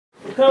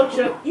Coach,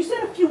 you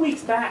said a few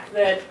weeks back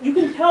that you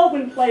can tell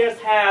when players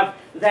have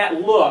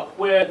that look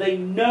where they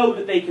know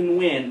that they can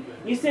win.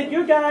 You said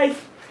your guys,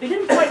 they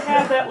didn't quite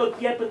have that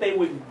look yet, but they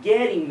were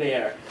getting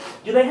there.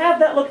 Do they have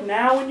that look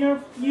now in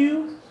your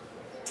view?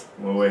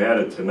 Well, we had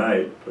it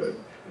tonight, but,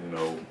 you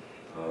know,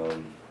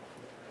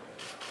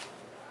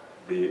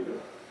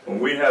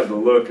 when we have the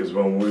look is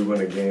when we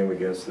win a game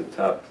against the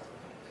top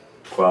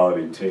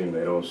quality team.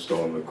 They don't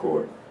storm the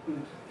court.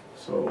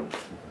 So,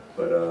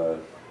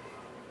 but,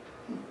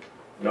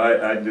 you know,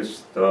 I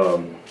just,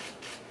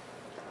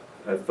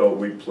 I thought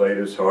we played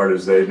as hard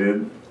as they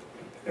did,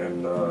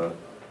 and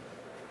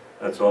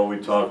that's all we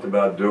talked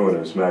about doing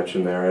is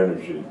matching their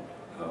energy.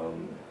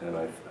 And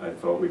I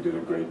thought we did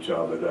a great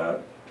job of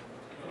that.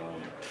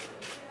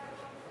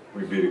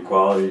 We beat a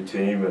quality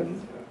team,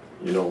 and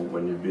you know,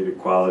 when you beat a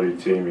quality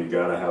team, you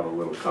got to have a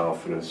little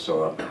confidence.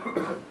 So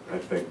I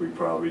think we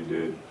probably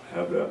did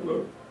have that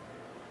look.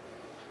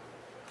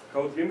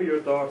 Coach, give me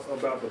your thoughts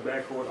about the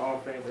backcourt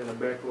offense and the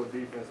backcourt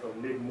defense of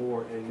Nick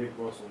Moore and Nick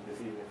Russell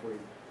this evening for you.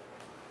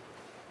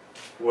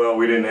 Well,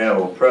 we didn't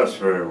handle press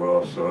very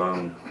well, so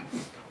you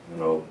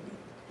know,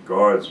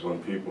 guards, when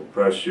people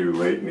press you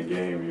late in the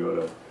game,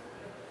 you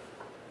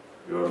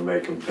ought to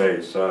make them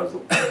pay. So I was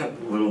a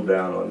little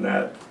down on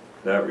that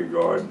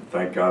regard.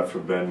 Thank God for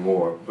Ben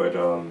Moore. But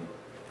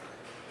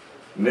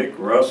Nick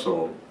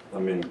Russell, I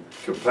mean,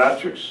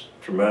 Kilpatrick's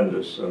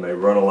tremendous, and they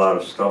run a lot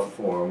of stuff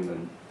for him,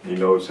 and he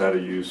knows how to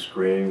use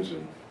screens,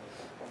 and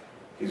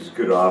he's a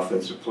good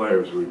offensive player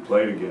as we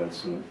played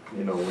against. And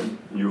you know, when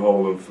you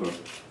hold him for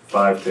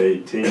 5 to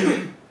 18,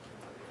 you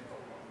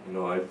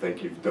know, I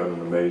think you've done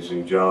an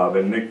amazing job.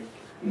 And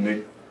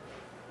Nick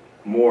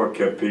Moore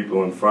kept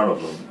people in front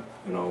of him.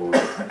 You know,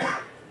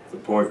 the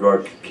point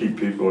guard can keep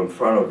people in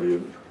front of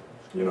you.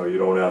 You know, you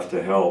don't have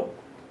to help,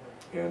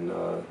 and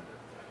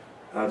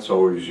that's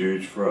always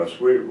huge for us.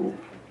 When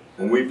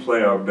we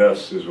play our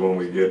best is when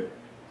we get,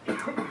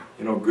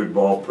 you know, good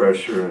ball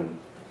pressure and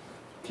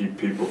keep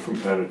people from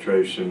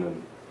penetration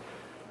and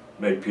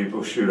make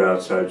people shoot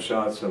outside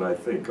shots. And I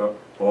think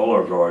all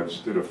our guards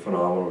did a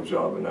phenomenal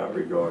job in that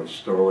regard.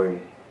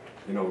 Sterling,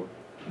 you know,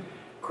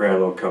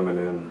 Cranlow coming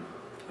in.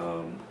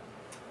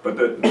 But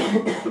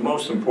the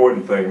most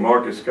important thing,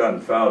 Marcus got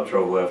in foul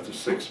trouble after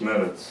 6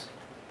 minutes,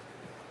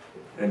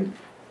 and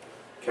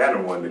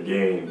Cannon won the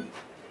game.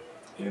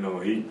 You know,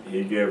 he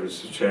gave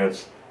us a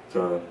chance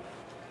to,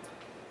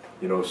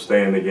 you know,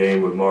 stay in the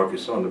game with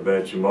Marcus on the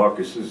bench, and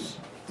Marcus has,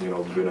 you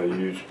know, been a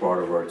huge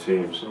part of our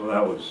team. So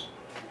that was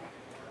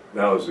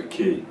the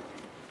key.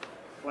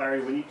 Larry,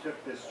 when you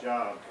took this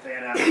job,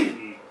 fan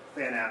apathy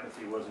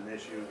was an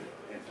issue,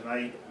 and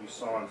tonight you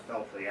saw and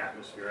felt the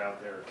atmosphere out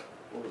there.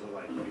 What was it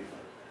like for you?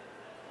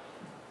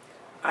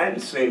 I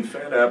hadn't seen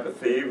fan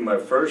apathy even my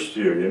first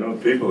year. You know,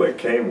 people that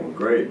came were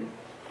great,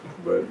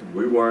 but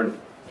we weren't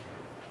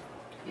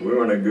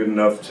a good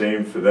enough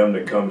team for them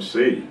to come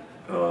see.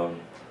 You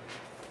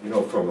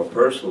know, from a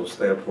personal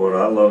standpoint,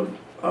 I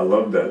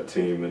loved that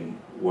team and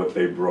what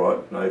they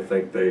brought, and I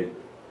think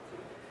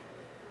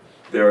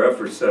their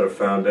efforts set a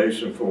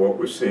foundation for what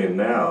we're seeing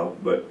now.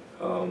 But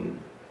you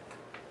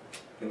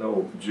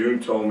know,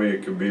 June told me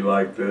it could be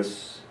like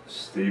this.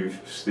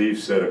 Steve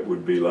said it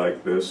would be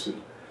like this.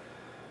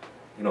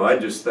 You know, I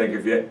just think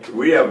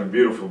we have a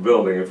beautiful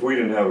building. If we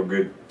didn't have a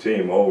good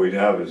team, all we'd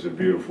have is a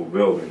beautiful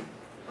building.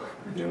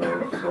 You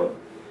know, so,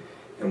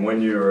 and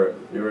when you're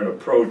in a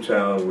pro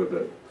town with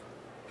an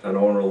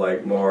owner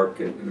like Mark,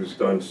 and who's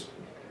done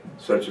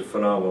such a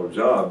phenomenal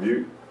job,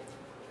 you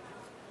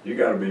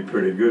got to be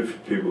pretty good for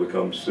people to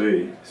come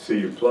see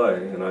you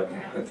play, and I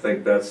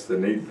think that's the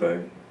neat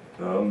thing.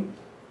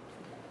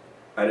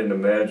 I didn't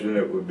imagine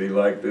it would be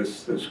like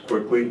this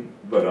quickly,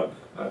 but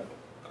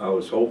I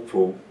was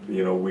hopeful,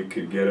 you know, we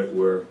could get it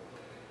where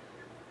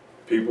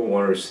people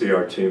wanted to see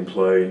our team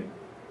play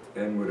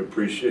and would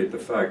appreciate the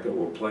fact that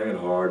we're playing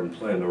hard and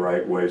playing the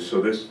right way.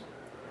 So it's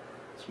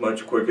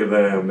much quicker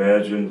than I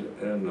imagined,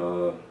 and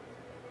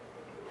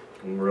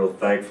I'm real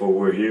thankful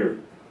we're here.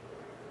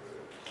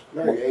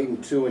 Larry,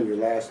 8-2 in your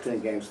last 10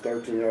 games,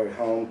 13 are at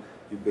home.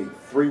 You beat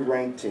 3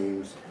 ranked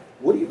teams.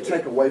 What do you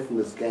take away from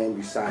this game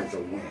besides a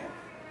win?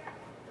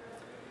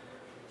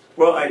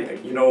 Well,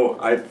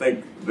 I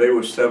think they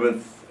were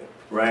 7th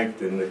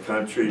ranked in the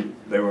country.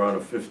 They were on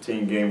a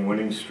 15-game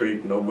winning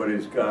streak.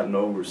 Nobody's gotten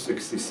over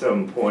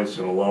 67 points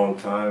in a long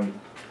time.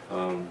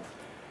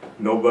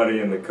 Nobody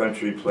in the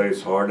country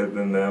plays harder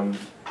than them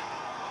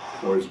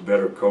or is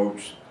better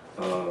coached.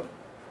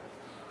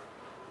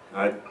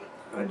 I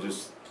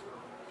just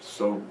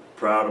so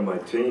proud of my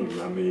team.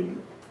 I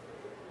mean,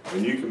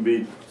 when you can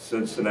beat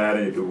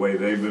Cincinnati the way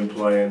they've been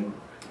playing,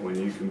 when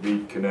you can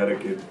beat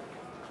Connecticut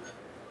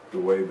the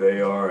way they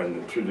are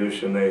and the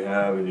tradition they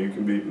have, and you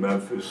can beat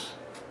Memphis,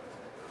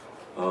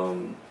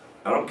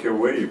 I don't care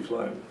where you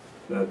play.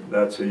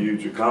 That's a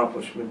huge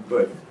accomplishment,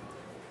 but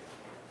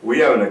we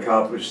haven't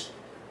accomplished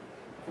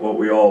what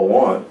we all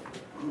want.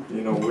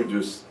 You know, we're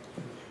just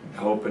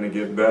hoping to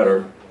get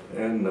better,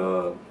 and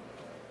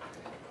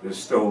there's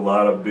still a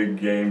lot of big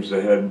games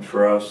ahead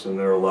for us, and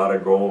there are a lot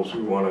of goals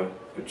we want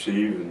to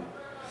achieve, and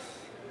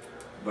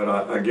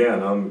But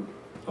again,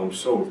 I'm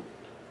so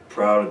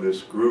proud of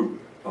this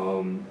group.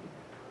 I'm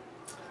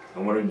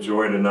going to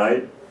enjoy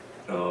tonight,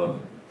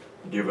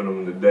 giving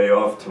them the day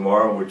off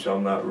tomorrow, which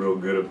I'm not real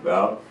good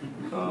about.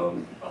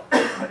 And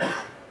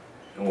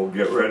we'll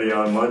get ready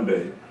on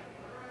Monday.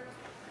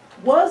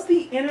 Was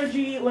the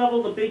energy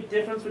level the big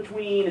difference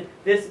between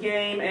this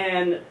game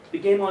and the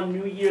game on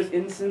New Year's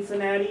in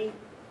Cincinnati?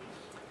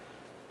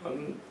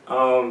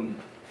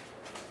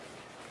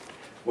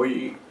 Well,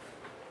 you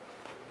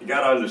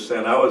got to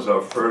understand, that was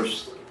our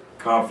first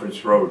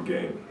conference road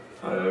game.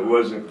 It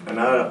wasn't, and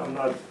I'm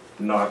not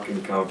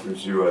knocking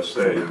Conference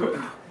USA, but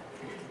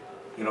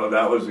you know,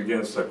 that was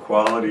against a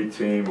quality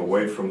team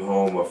away from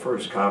home, our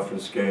first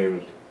conference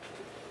game.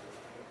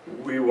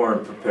 We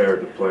weren't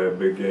prepared to play a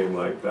big game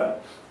like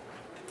that.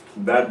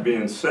 That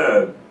being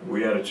said,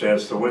 we had a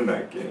chance to win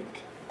that game.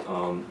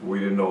 We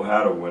didn't know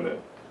how to win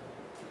it.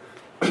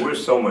 We're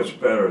so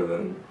much better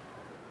than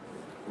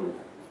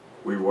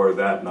we were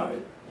that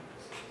night.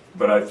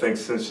 But I think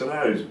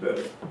Cincinnati's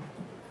better.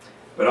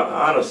 But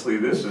honestly,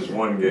 this is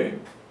one game.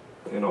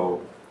 You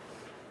know,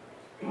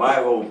 my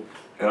hope,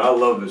 and I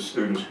love the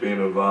students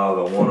being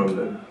involved. I want them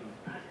to,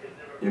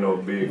 you know,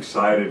 be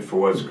excited for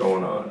what's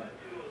going on.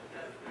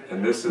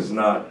 And this is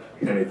not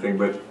anything,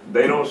 but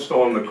they don't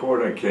storm the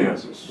court in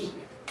Kansas.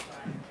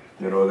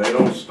 You know, they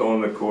don't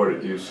storm the court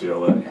at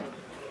UCLA.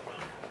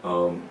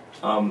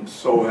 I'm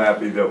so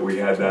happy that we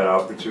had that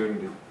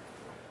opportunity.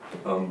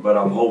 But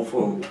I'm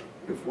hopeful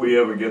if we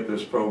ever get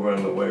this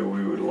program the way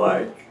we would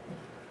like,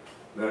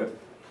 that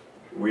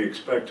we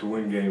expect to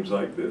win games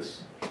like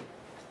this.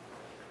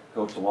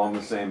 Coach, along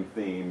the same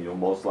theme, you'll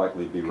most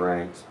likely be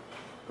ranked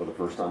for the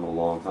first time in a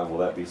long time. Will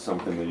that be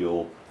something that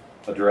you'll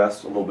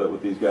address a little bit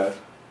with these guys?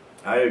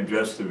 I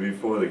addressed it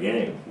before the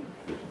game.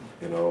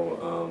 You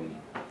know,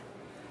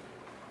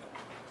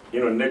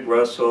 Nick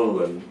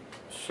Russell and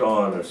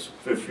Sean are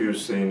fifth-year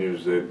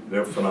seniors.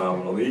 They're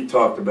phenomenal. He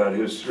talked about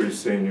his three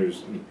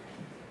seniors, and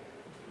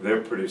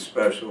they're pretty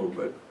special.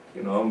 But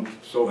you know, I'm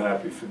so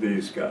happy for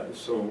these guys.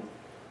 So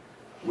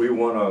we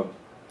want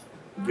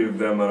to give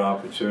them an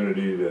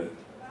opportunity to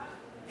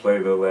play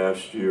their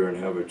last year and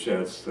have a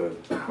chance to,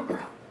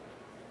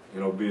 you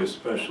know, be a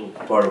special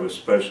part of a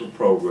special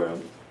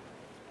program.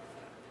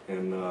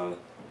 And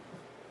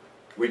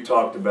we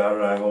talked about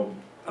it.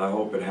 I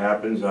hope it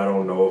happens. I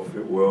don't know if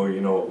it will.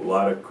 You know, a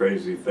lot of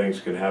crazy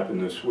things can happen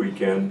this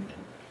weekend.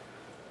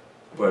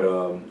 But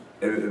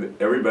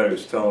everybody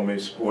was telling me,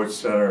 Sports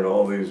Center and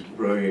all these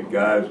brilliant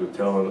guys were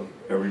telling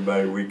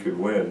everybody we could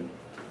win.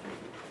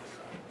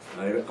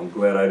 I'm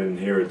glad I didn't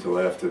hear it till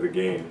after the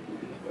game.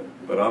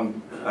 But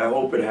I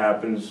hope it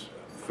happens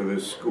for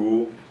this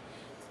school,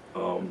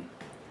 you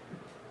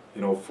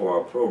know, for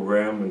our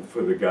program and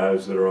for the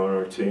guys that are on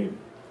our team.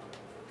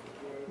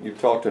 You've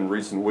talked in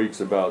recent weeks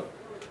about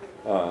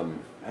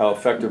how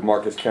effective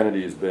Marcus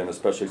Kennedy has been,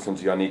 especially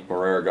since Yannick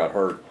Moreira got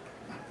hurt.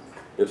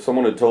 If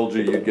someone had told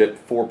you you'd get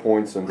 4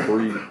 points and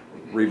 3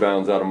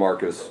 rebounds out of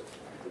Marcus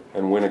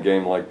and win a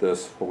game like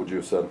this, what would you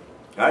have said?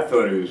 I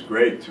thought he was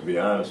great, to be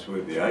honest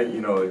with you.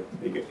 You know,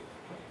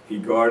 he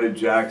guarded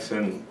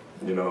Jackson.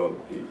 You know,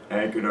 he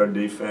anchored our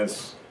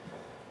defense.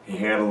 He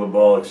handled the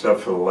ball, except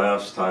for the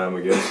last time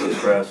against the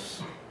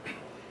press,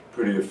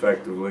 pretty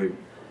effectively.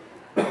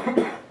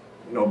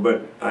 You know,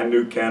 but I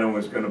knew Cannon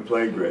was going to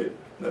play great.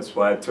 That's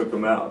why I took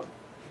him out.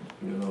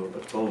 You know, I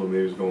told him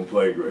he was going to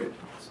play great.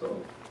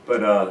 So,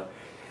 but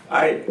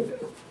I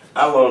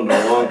learned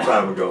a long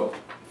time ago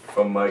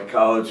from my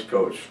college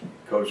coach,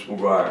 Coach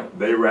McGuire.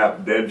 They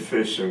wrap dead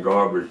fish and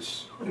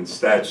garbage in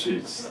stat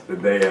sheets the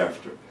day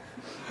after.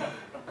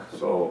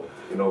 So,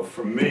 you know,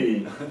 for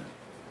me,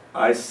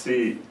 I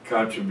see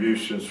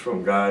contributions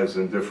from guys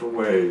in different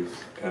ways,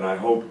 and I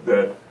hope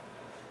that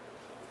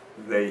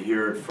they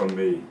hear it from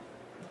me.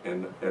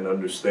 And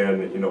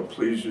understand that, you know,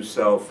 please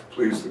yourself,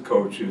 please the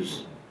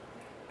coaches,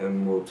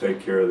 and we'll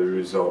take care of the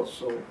results.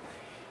 So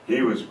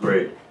he was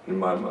great in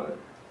my mind.